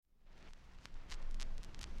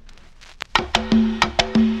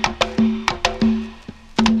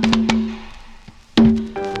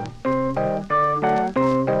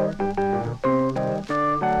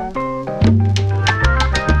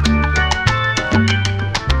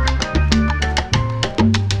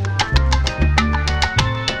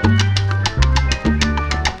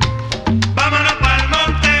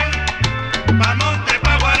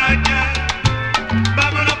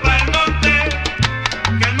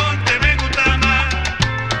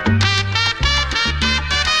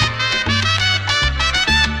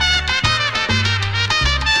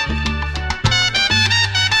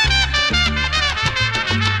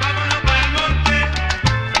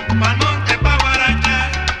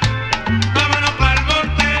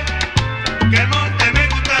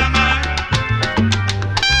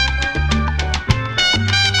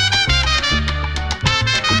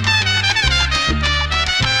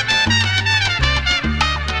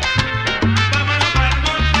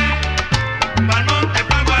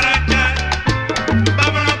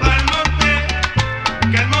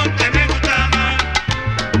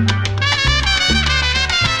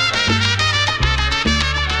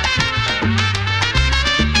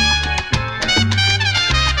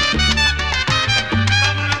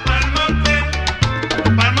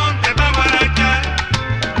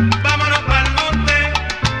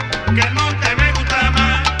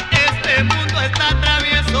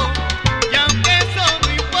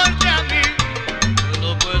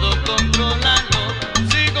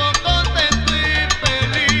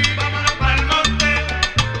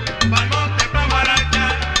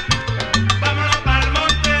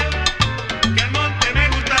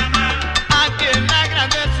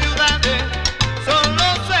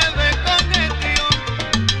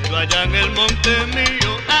monte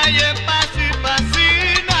mío hay paz y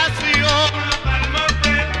fascinación.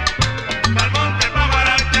 Pa'l monte pa'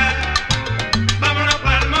 guaracha, vámonos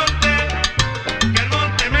pa'l monte, que el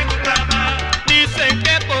monte me gusta más. Dicen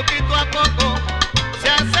que poquito a poco se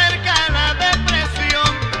acerca la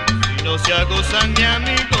depresión. Si no se aguzan, mi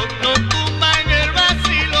amigo, no tumban el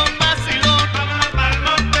vacilón, vacilón.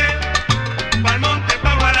 Vámonos pa'l monte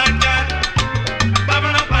pa' guaracha,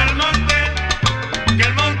 vámonos pa'l monte, que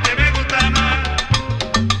el monte me gusta más.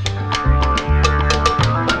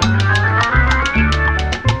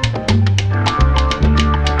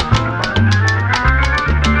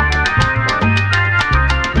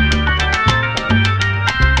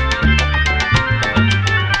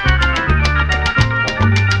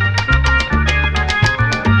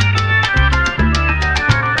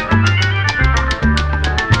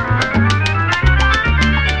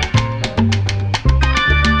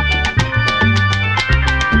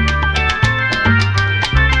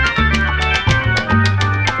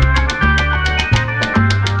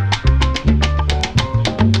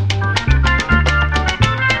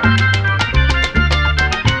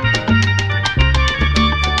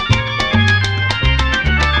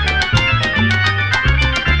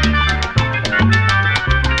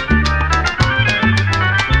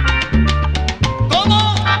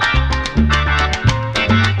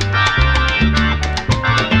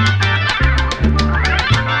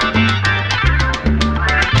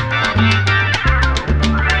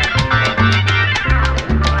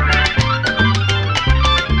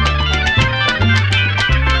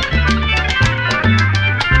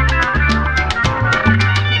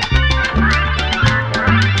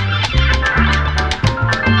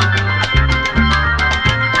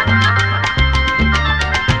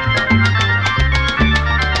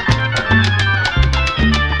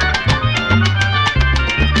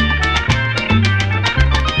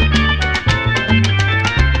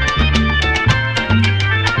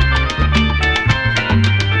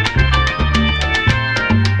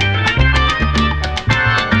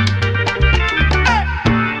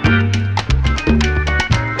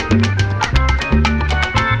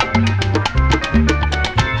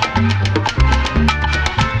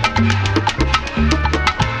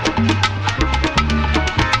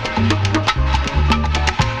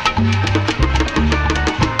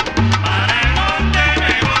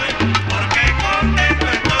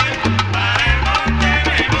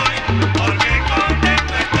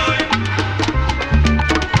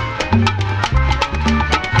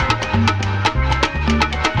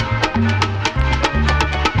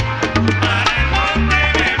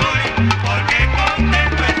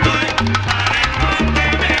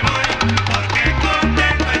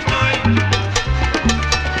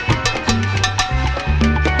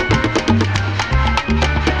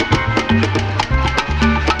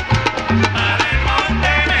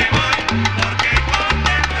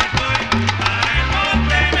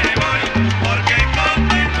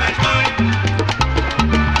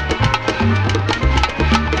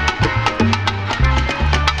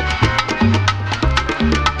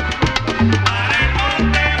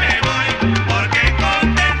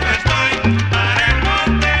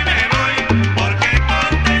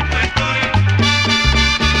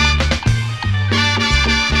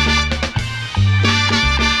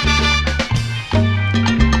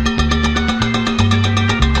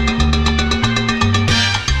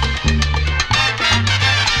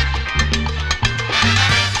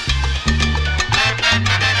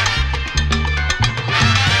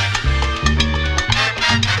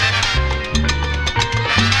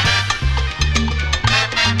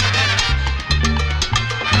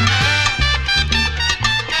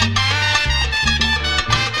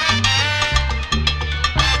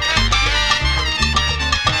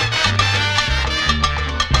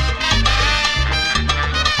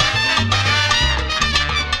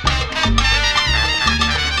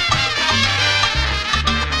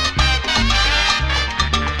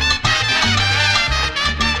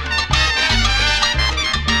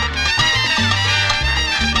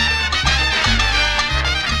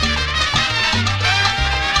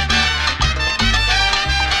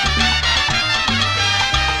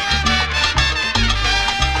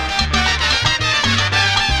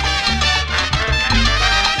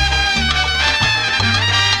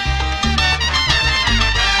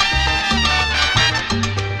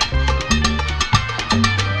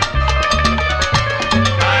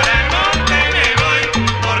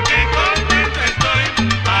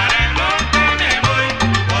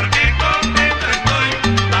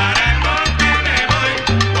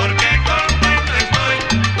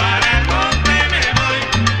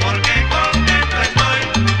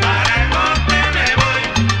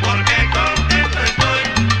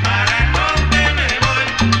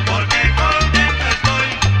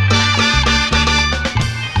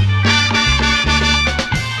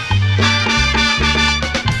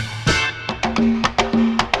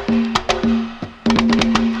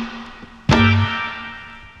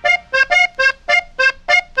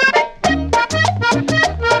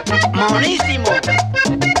 Monísimo.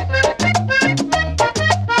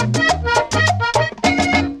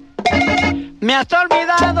 Me has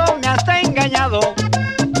olvidado, me has engañado.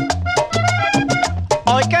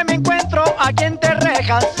 Hoy que me encuentro aquí entre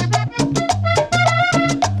rejas,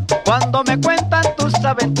 cuando me cuentan tus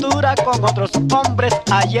aventuras con otros hombres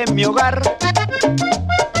allí en mi hogar,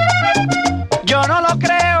 yo no lo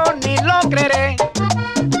creo ni lo creeré.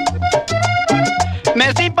 Me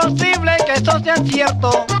es imposible que eso sea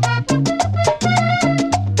cierto.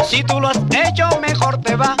 Si tú lo has hecho mejor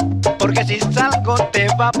te va, porque si salgo te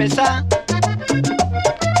va a pesar.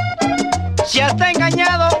 Si has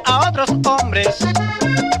engañado a otros hombres,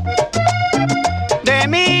 de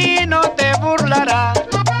mí no te burlarás.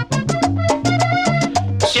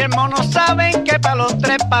 Si el mono saben que palo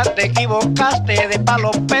trepa, te equivocaste de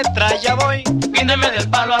palo Petra, ya voy. Quíndeme del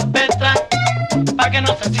palo a Petra, pa' que no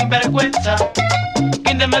seas sinvergüenza.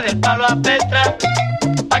 Quíndeme del palo a Petra,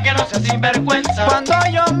 pa' que no seas sinvergüenza. Cuando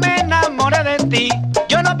yo me enamoré de ti,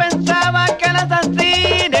 yo no pensaba que eras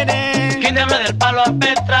así, nene. Quíndeme del palo a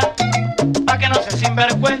Petra, pa' que no seas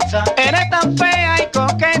sinvergüenza. Eres tan fea y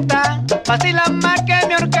coqueta, vacilas más que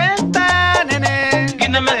mi orquesta, nene.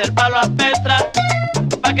 Quíndeme del palo a Petra,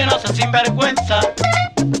 pa' que no seas sinvergüenza.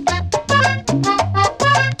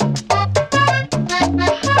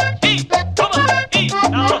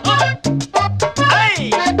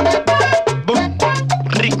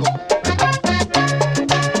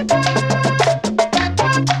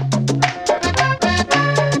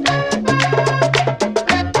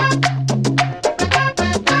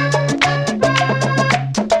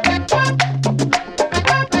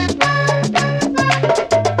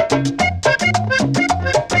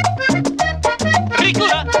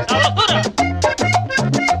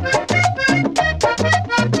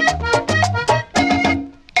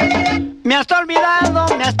 Me has olvidado,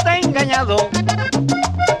 me has engañado.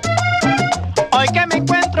 Hoy que me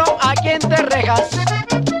encuentro aquí entre rejas,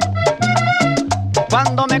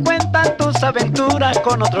 cuando me cuentan tus aventuras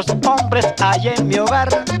con otros hombres allá en mi hogar,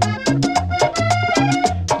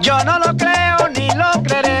 yo no lo creo ni lo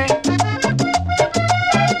creeré.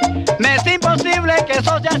 Me es imposible que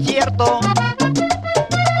eso sea cierto.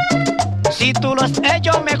 Si tú lo has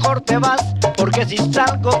hecho mejor te vas, porque si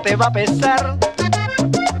salgo te va a pesar.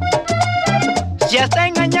 Si has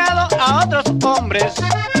engañado a otros hombres,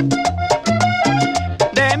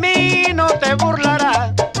 de mí no te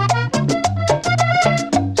burlarás.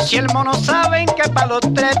 Si el mono saben que palo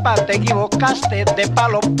trepa, te equivocaste de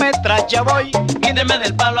palo Petra, ya voy. Quíndeme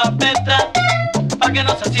del palo a Petra, pa' que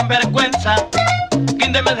no seas sinvergüenza.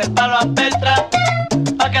 Quíndeme del palo a Petra,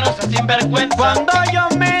 pa' que no seas sinvergüenza. Cuando yo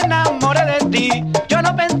me enamoré de ti, yo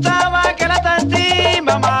no pensaba que eras así,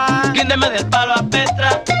 mamá. Quíndeme del palo a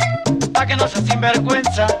Petra, pa' que no seas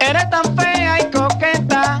sinvergüenza. Eres tan fea y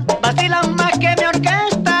coqueta, vacilas más que mi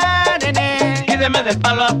orquesta, nene. Quíndeme del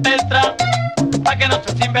palo a Petra, pa' que no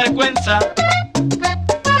seas sinvergüenza.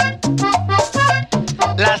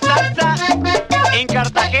 La salsa en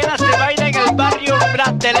Cartagena se baila en el barrio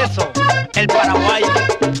Brasteleso, el Paraguay.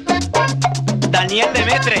 Daniel de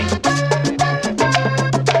Entre.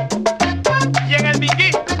 Y en el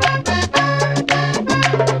Bingui.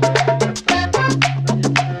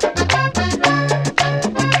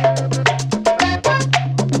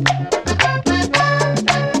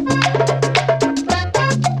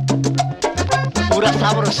 Pura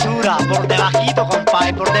sabrosura, por debajito,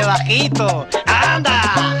 compadre, por debajito. ¡Anda!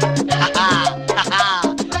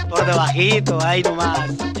 Por debajito, ahí nomás.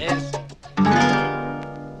 Eso.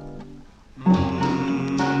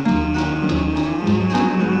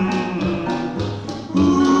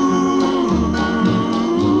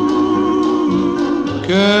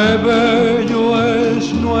 Qué bello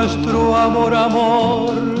es nuestro amor,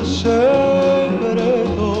 amor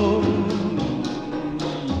secreto.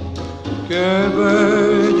 Qué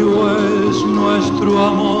bello es nuestro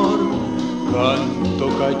amor, canto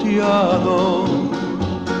callado.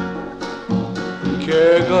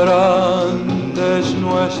 Qué grande es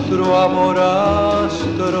nuestro amor,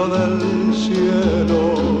 astro del cielo.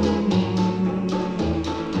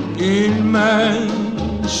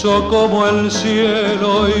 Inmenso como el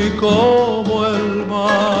cielo y como el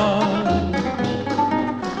mar.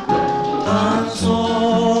 Tan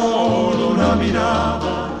solo una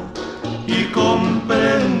mirada y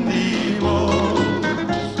comprendimos.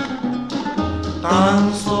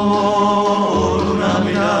 Tan solo una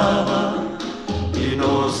mirada y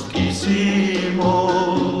nos quisimos.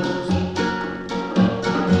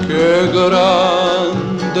 Qué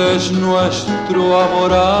grande es nuestro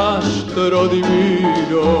amor, astro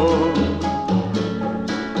divino.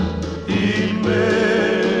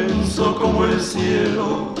 Inmenso como el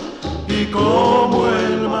cielo como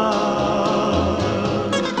el mar.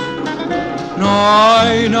 No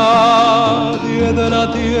hay nadie de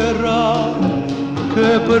la tierra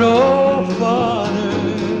que profane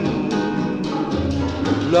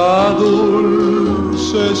la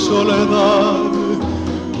dulce soledad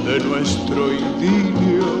de nuestro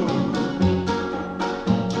idilio.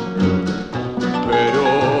 Pero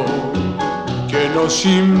 ¿qué nos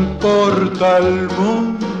importa el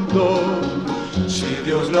mundo si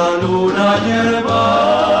Dios, la luna y el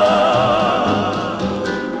mar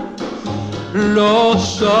lo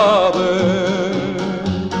saben?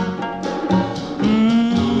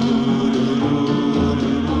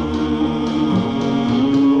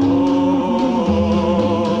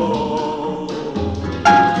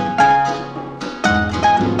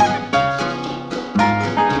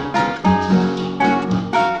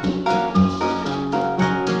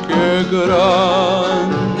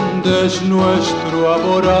 Grande es nuestro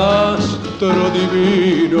amor, astro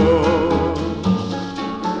divino,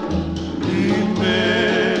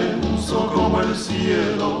 inmenso como el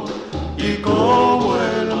cielo y como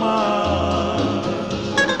el mar.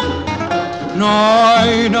 No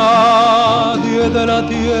hay nadie de la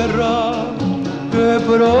tierra que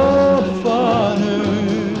profane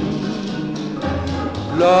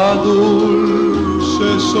la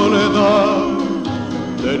dulce soledad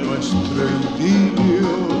de nuestro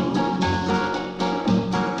idilio.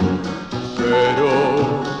 Pero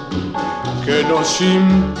 ¿qué nos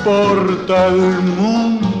importa el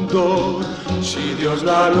mundo si Dios,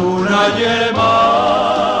 la luna y el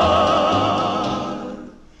mar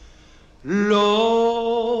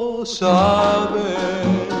lo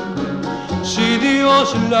saben? Si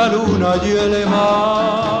Dios, la luna y el mar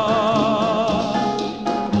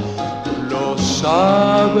lo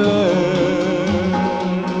saben.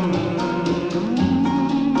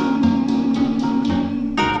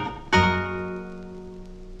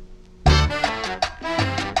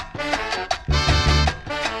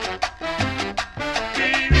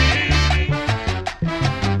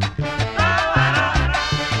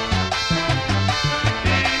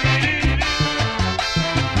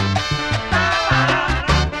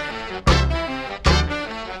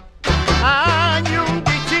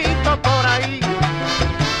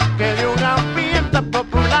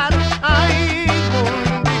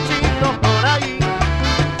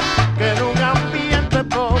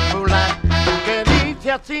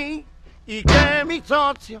 Y que mi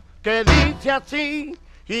socio, que dice así,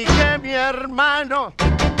 y que mi hermano,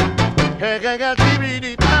 que en el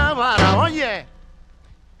Tibiri Tabara, oye,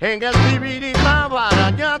 en el Tibiri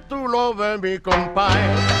Tabara, ya tú lo ves, mi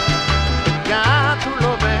compadre, ya tú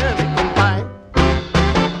lo ves, mi compadre.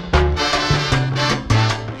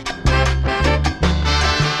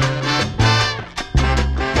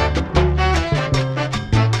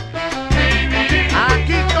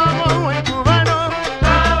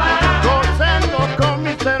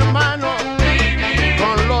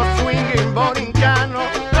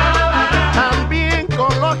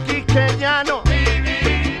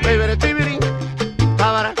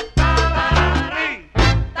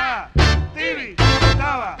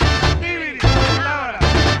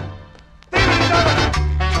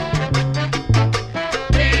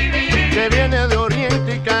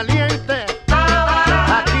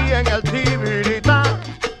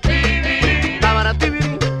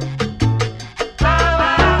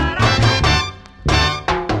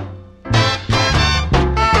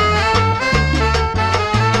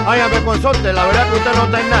 Consorte, la verdad que usted no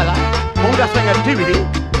está en nada. Póngase en el Tibiri.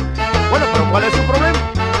 Bueno, pero ¿cuál es su problema?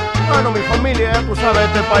 Bueno, mi familia, tú sabes,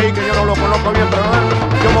 este país que yo no lo conozco bien, pero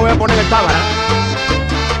yo me voy a poner el Tabara.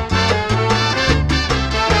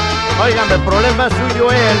 Oigan, el problema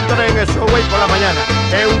suyo es el tren, el subway por la mañana.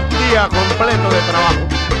 Es un día completo de trabajo.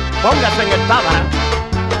 Póngase en el Tabara.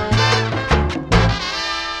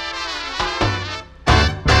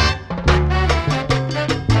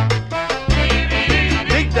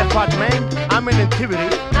 Fuck man, I'm in Tibiri.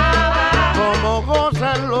 Como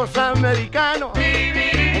gozan los americanos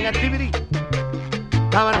en el Tibiri.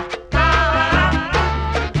 Tabara.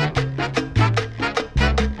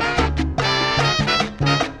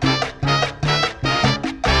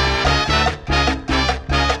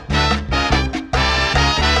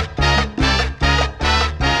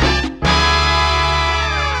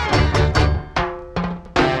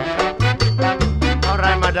 All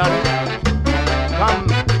right, my darling.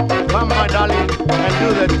 Come, my darling, and do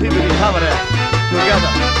the Tibiri Tabara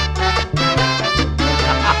together.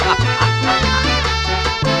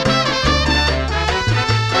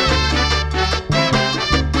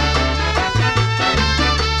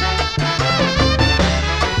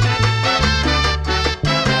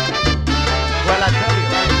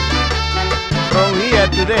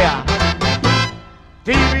 la idea.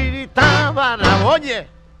 Tibiri Tabara, oye,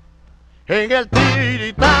 en el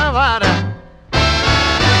Tibiri Tabara.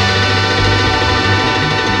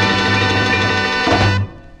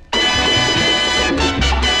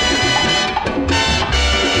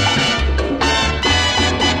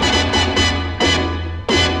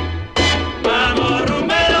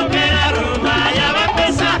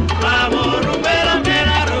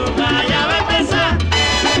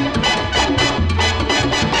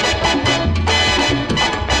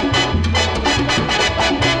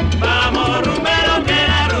 Vamos, rumberos, que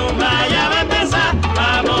la rumba ya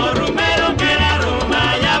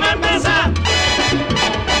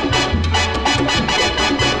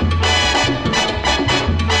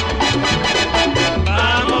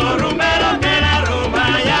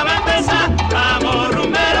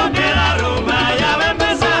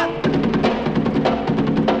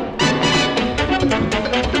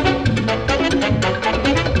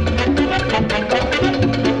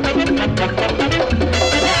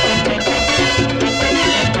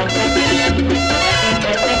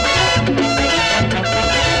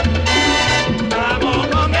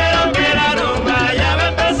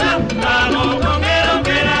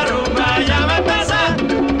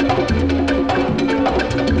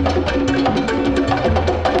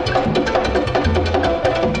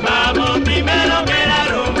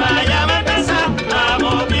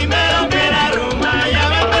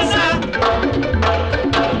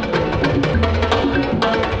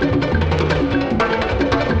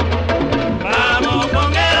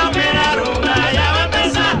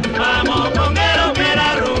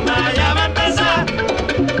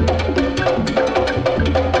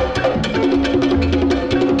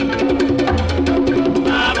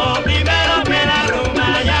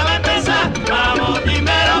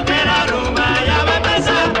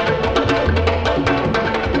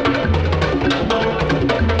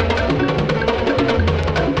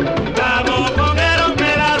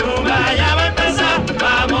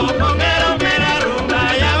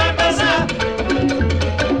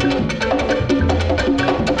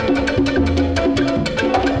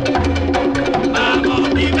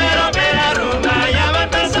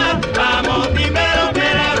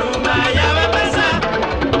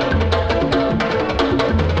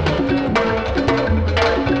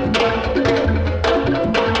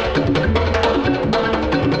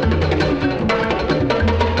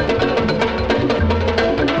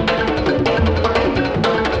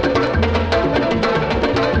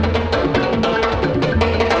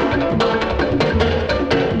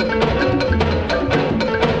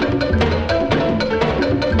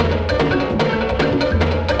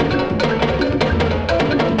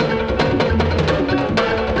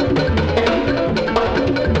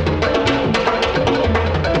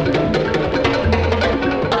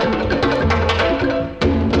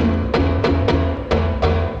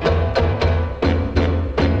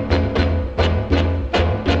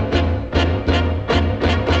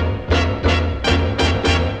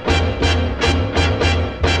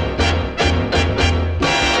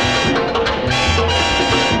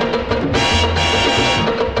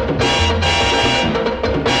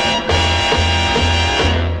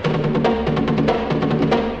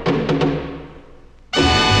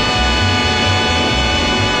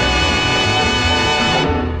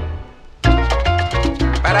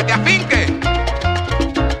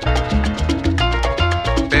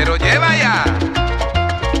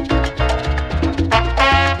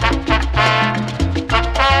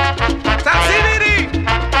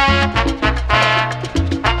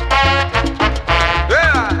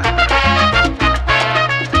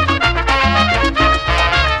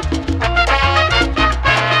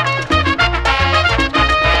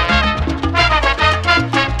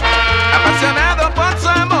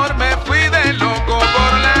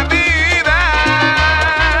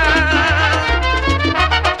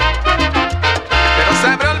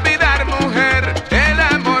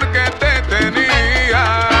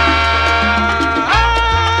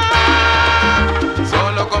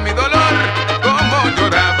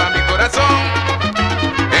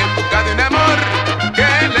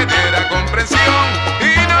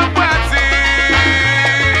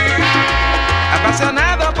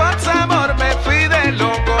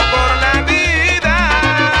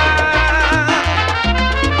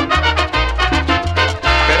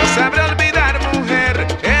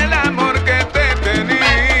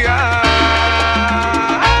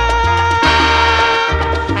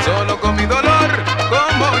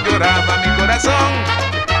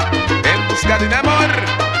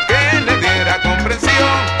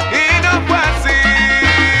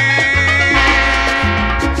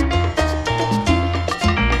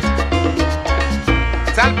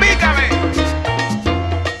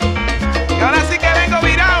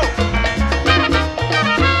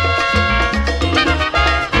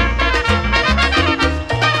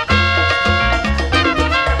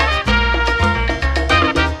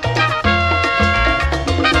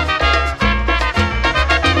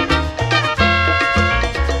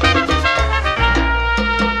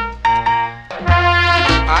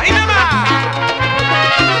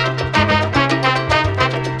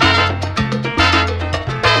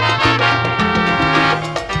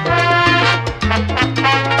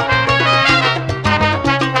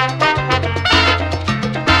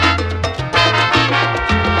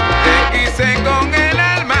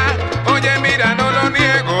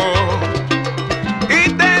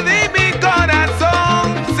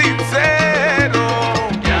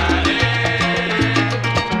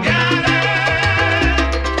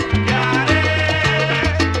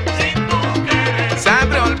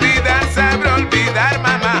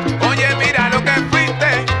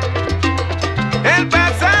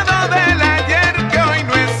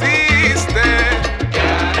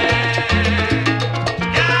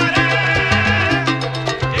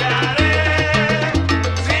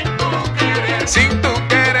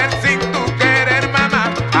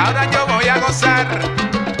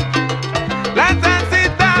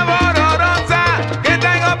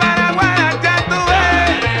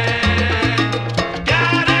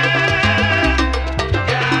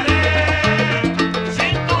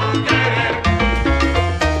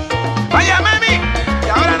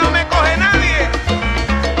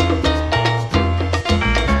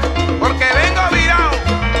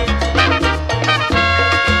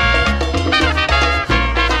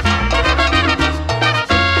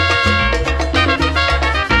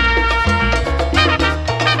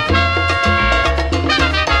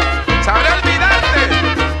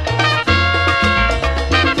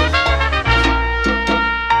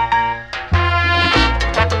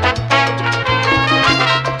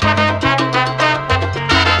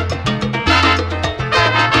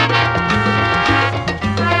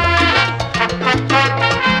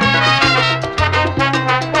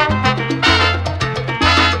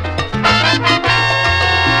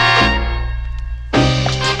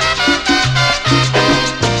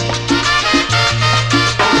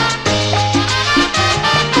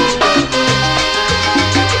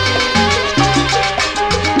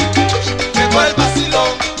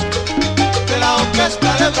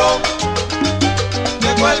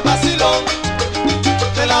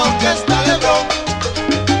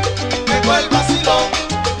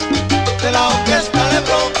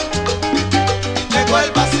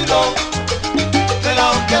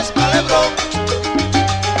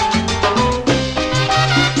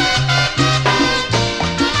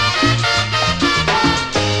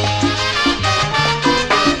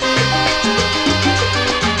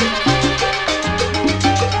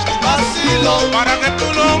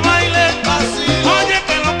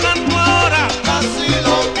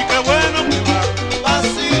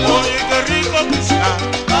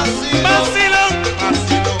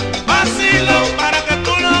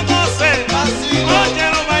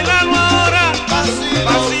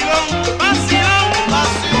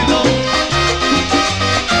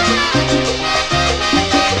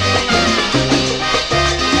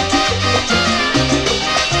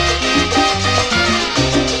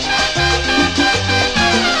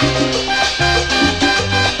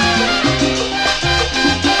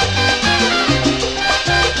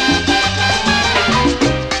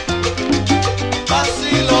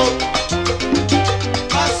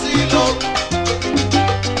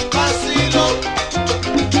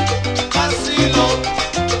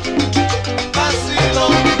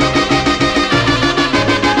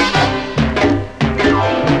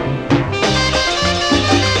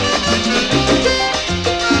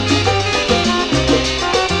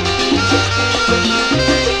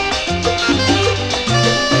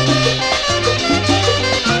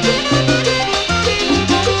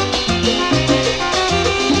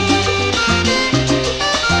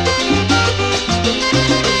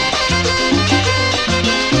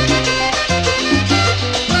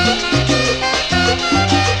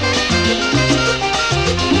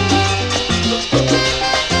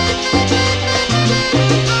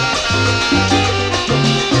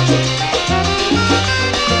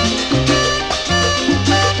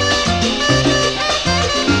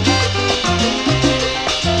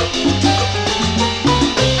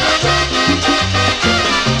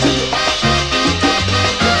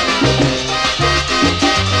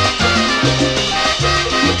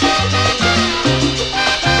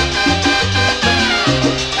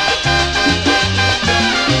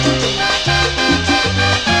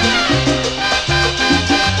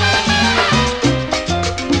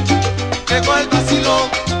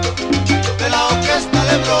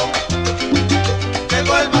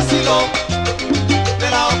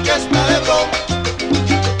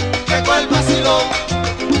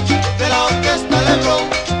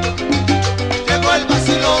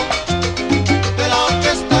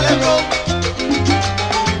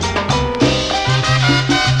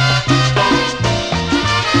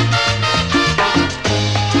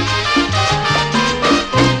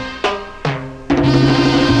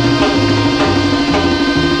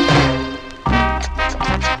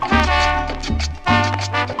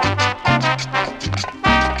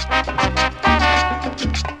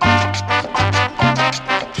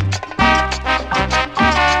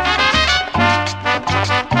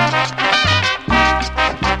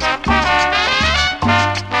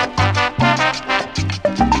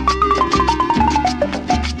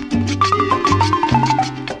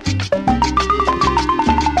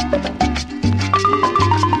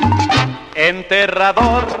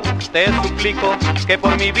Enterrador, te suplico que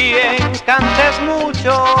por mi bien cantes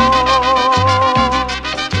mucho.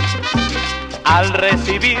 Al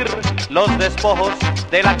recibir los despojos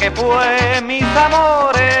de la que fue mis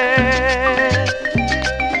amores,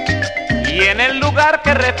 y en el lugar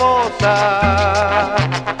que reposa,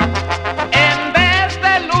 en vez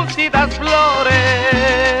de lúcidas flores,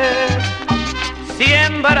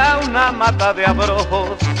 siembra una mata de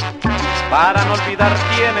abrojos para no olvidar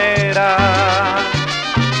quién era.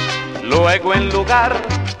 Luego, en lugar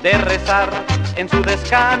de rezar en su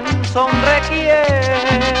descanso un requiem,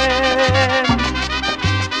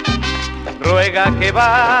 ruega que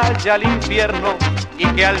vaya al infierno y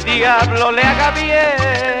que al diablo le haga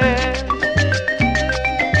bien.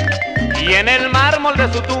 Y en el mármol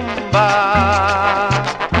de su tumba,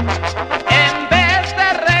 en vez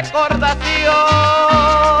de recordación,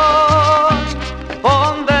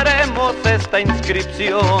 pondremos esta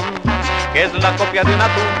inscripción, que es la copia de una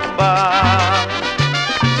tumba.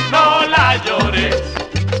 No la llores,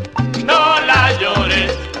 no la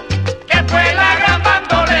llores, que fue la gran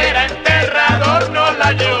bandolera, enterrador, no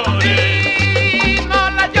la llores. Sí, no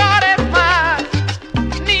la llores más,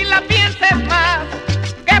 ni la pienses más,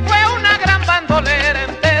 que fue una gran bandolera,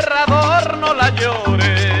 enterrador, no la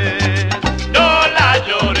llores. No la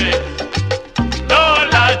llores, no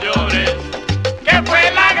la llores, que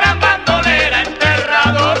fue la gran bandolera,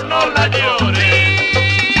 enterrador, no la llores.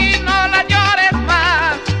 Sí, no la llores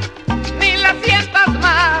más, ni la sientas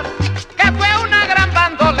más, que fue una gran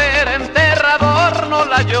bandolera, enterrador, no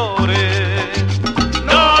la llores.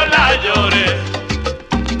 No la llores,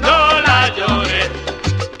 no la llores,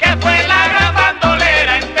 que fue la gran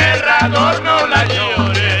bandolera, enterrador, no la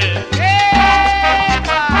llores.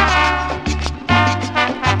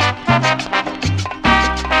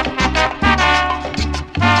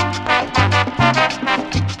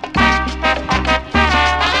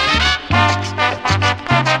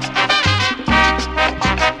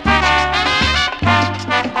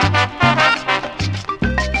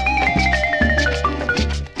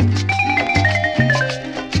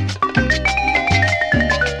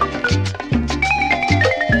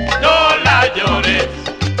 No la llores,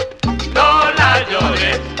 no la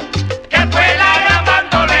llores, que fue la gran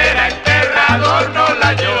bandolera, enterrador, no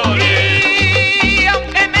la llores. Y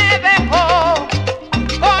aunque me dejó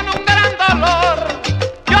con un gran dolor,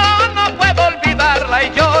 yo no puedo olvidarla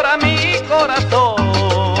y llora mi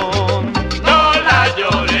corazón. No la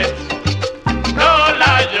llores, no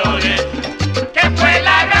la llores, que fue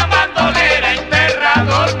la gran bandolera,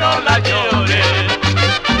 enterrador, no la llores.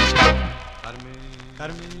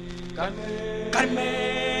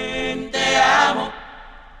 Carmen, te amo.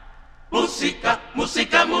 Música,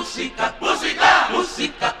 música, música, música,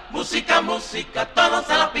 música, música, música. Todos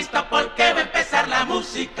a la pista porque va a empezar la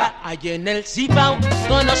música. Allí en el Cibao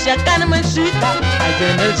conoce a Carmencita. Allí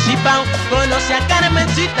en el Cibao conoce a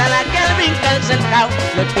Carmencita. La que brinca el cercao,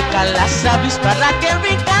 le pican las avispas. La que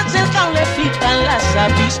brinca el cercao, le pican las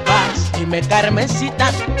avispas. Dime Carmencita,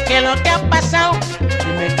 ¿qué es lo que ha pasado?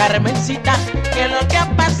 Dime Carmencita, ¿qué es lo que ha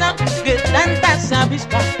pasado? Que tantas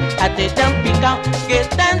avispas a ti te han picado. Que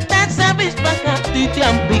tantas avispas a ti te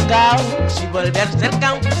han picado. Si vuelve al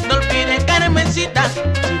cercao, no olvide Carmencita.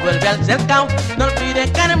 Si vuelve al cercao, no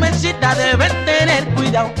olvide Carmencita. Deben tener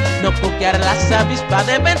cuidado, no cuquear las avispas.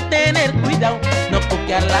 Deben tener cuidado, no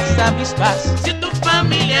cuquear las avispas. Si tus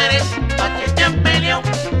familiares a ti te han peleado,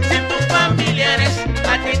 si tus familiares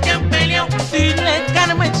a ti te han peleado, Dile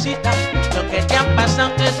Carmencita lo que te ha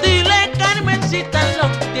pasado. Que dile Carmencita lo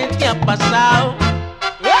que te ha pasado.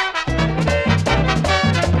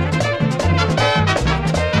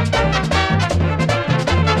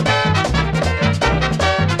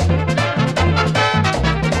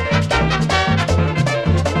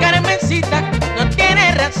 Carmencita no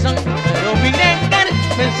tiene razón, pero mire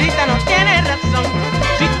Carmencita no tiene razón.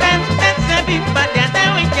 Si tantas avispas te han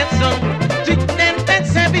dado y ya son, si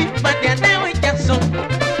tantas avispas te han dado y ya son.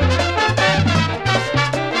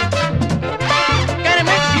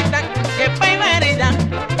 Carmencita, que paivarida,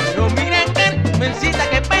 pero mira Carmencita,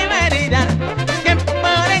 que paivarida. Que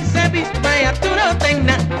por esa avispa ya tú no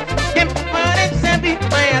tengas, que por esa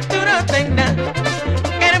avispa ya tú no tengas.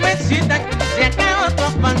 Carmencita, se acabó tu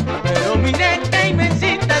afán, pero mira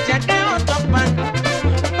Carmencita, se acabó tu afán.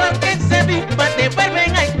 Porque esa avispa te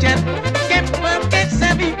vuelven a echar, que porque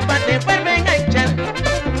esa avispa te vuelven a echar.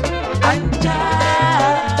 A echar.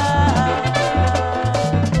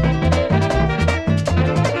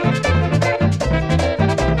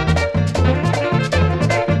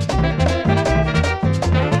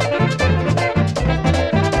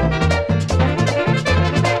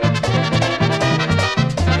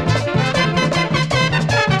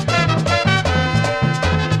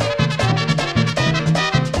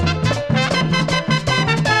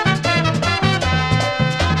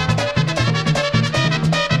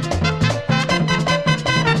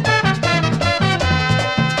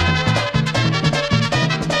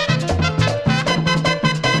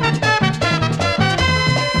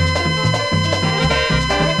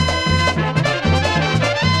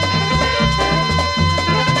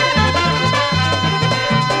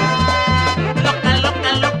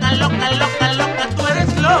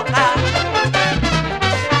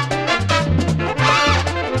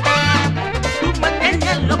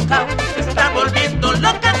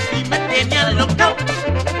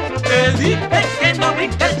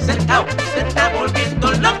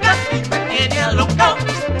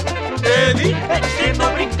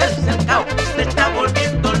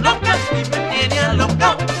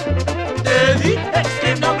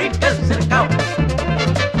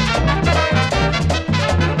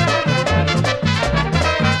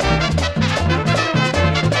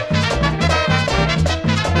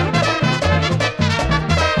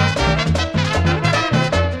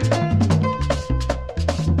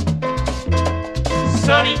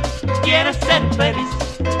 quieres ser feliz.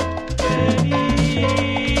 Feliz,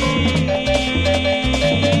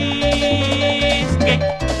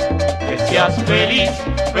 que seas feliz,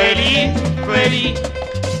 feliz, feliz,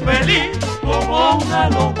 feliz como una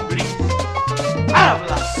lombriz.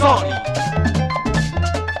 Habla, Sony.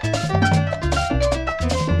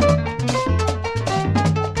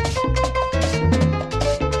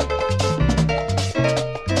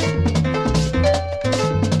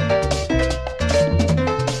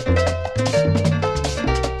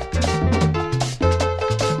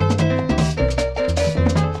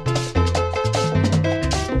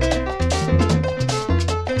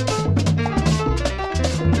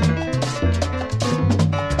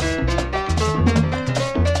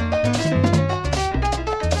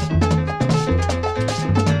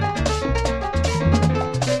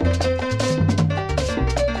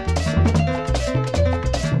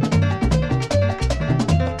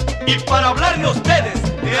 Y para hablarle a ustedes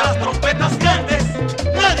de las trompetas grandes,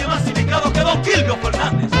 nadie más indicado que don Silvio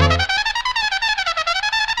Fernández.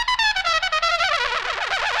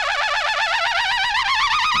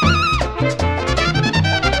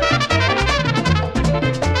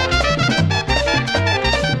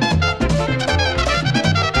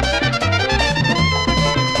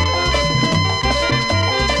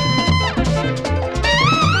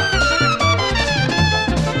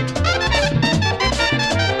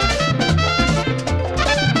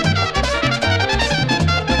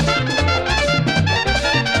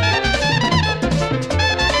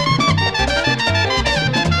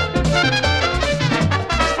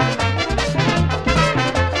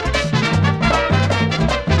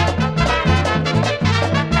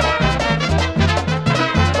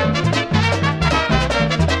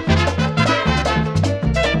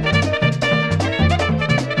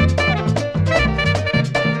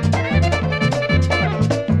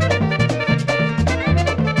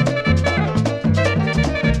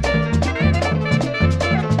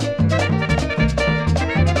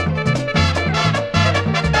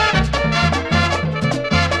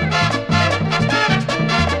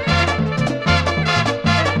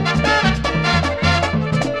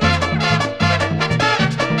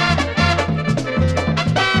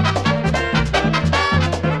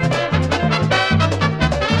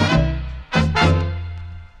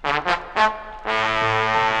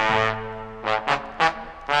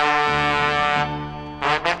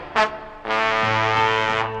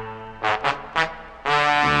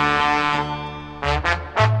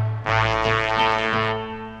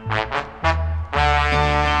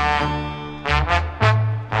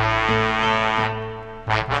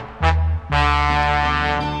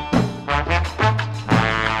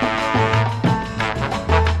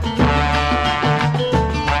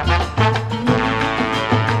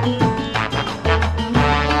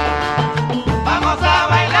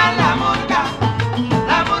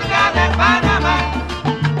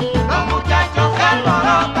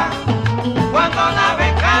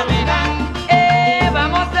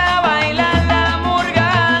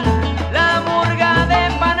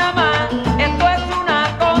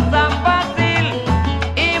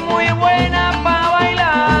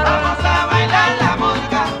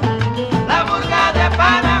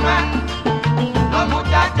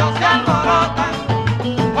 Muchachos,